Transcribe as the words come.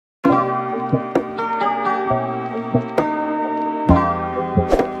Hey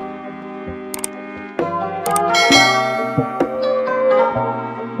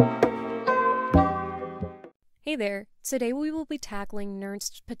there, today we will be tackling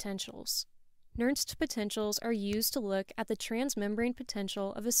Nernst potentials. Nernst potentials are used to look at the transmembrane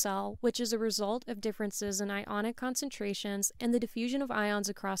potential of a cell, which is a result of differences in ionic concentrations and the diffusion of ions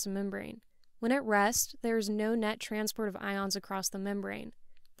across a membrane. When at rest, there is no net transport of ions across the membrane.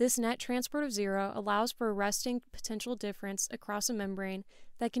 This net transport of zero allows for a resting potential difference across a membrane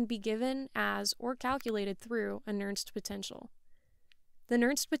that can be given as or calculated through a Nernst potential. The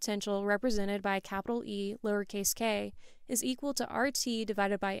Nernst potential, represented by a capital E lowercase k, is equal to RT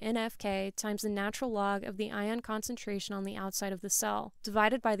divided by NFK times the natural log of the ion concentration on the outside of the cell,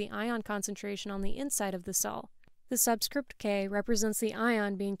 divided by the ion concentration on the inside of the cell. The subscript K represents the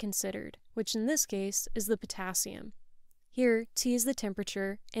ion being considered, which in this case is the potassium. Here, T is the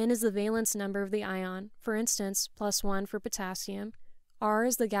temperature, N is the valence number of the ion, for instance, +1 for potassium, R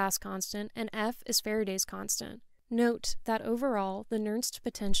is the gas constant, and F is Faraday's constant. Note that overall, the Nernst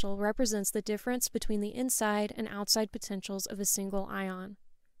potential represents the difference between the inside and outside potentials of a single ion.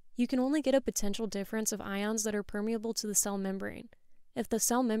 You can only get a potential difference of ions that are permeable to the cell membrane. If the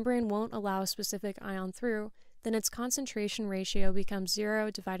cell membrane won't allow a specific ion through, then its concentration ratio becomes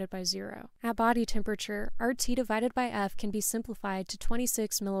 0 divided by 0. At body temperature, RT divided by F can be simplified to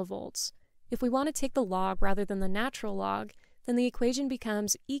 26 millivolts. If we want to take the log rather than the natural log, then the equation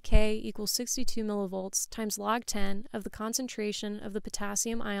becomes EK equals 62 millivolts times log 10 of the concentration of the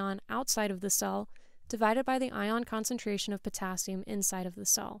potassium ion outside of the cell divided by the ion concentration of potassium inside of the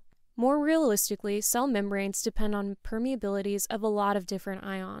cell. More realistically, cell membranes depend on permeabilities of a lot of different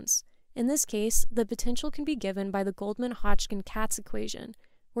ions. In this case, the potential can be given by the Goldman-Hodgkin-Katz equation,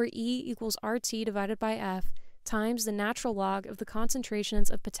 where E equals RT divided by F times the natural log of the concentrations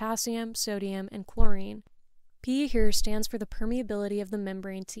of potassium, sodium, and chlorine. P here stands for the permeability of the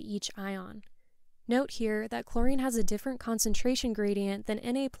membrane to each ion. Note here that chlorine has a different concentration gradient than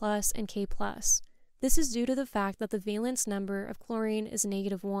Na+ and K+. This is due to the fact that the valence number of chlorine is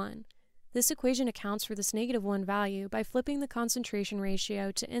 -1. This equation accounts for this -1 value by flipping the concentration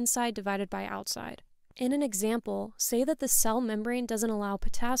ratio to inside divided by outside. In an example, say that the cell membrane doesn't allow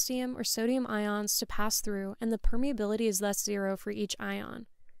potassium or sodium ions to pass through and the permeability is thus 0 for each ion.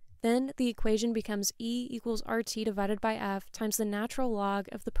 Then the equation becomes E equals RT divided by F times the natural log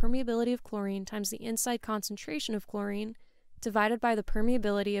of the permeability of chlorine times the inside concentration of chlorine divided by the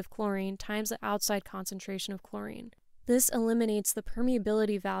permeability of chlorine times the outside concentration of chlorine. This eliminates the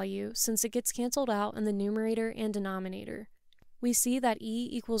permeability value since it gets canceled out in the numerator and denominator. We see that E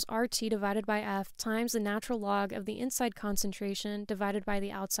equals RT divided by F times the natural log of the inside concentration divided by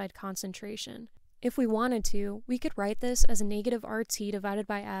the outside concentration. If we wanted to, we could write this as -RT divided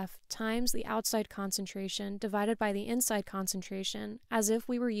by F times the outside concentration divided by the inside concentration, as if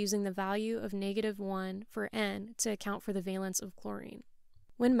we were using the value of -1 for N to account for the valence of chlorine.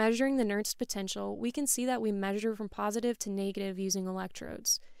 When measuring the Nernst potential, we can see that we measure from positive to negative using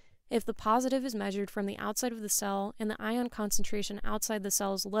electrodes. If the positive is measured from the outside of the cell and the ion concentration outside the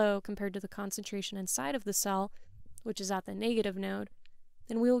cell is low compared to the concentration inside of the cell, which is at the negative node,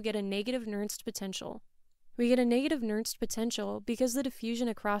 then we will get a negative Nernst potential. We get a negative Nernst potential because the diffusion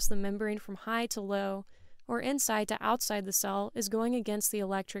across the membrane from high to low, or inside to outside the cell, is going against the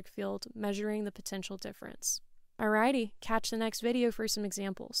electric field, measuring the potential difference. Alrighty, catch the next video for some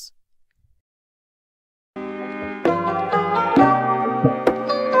examples.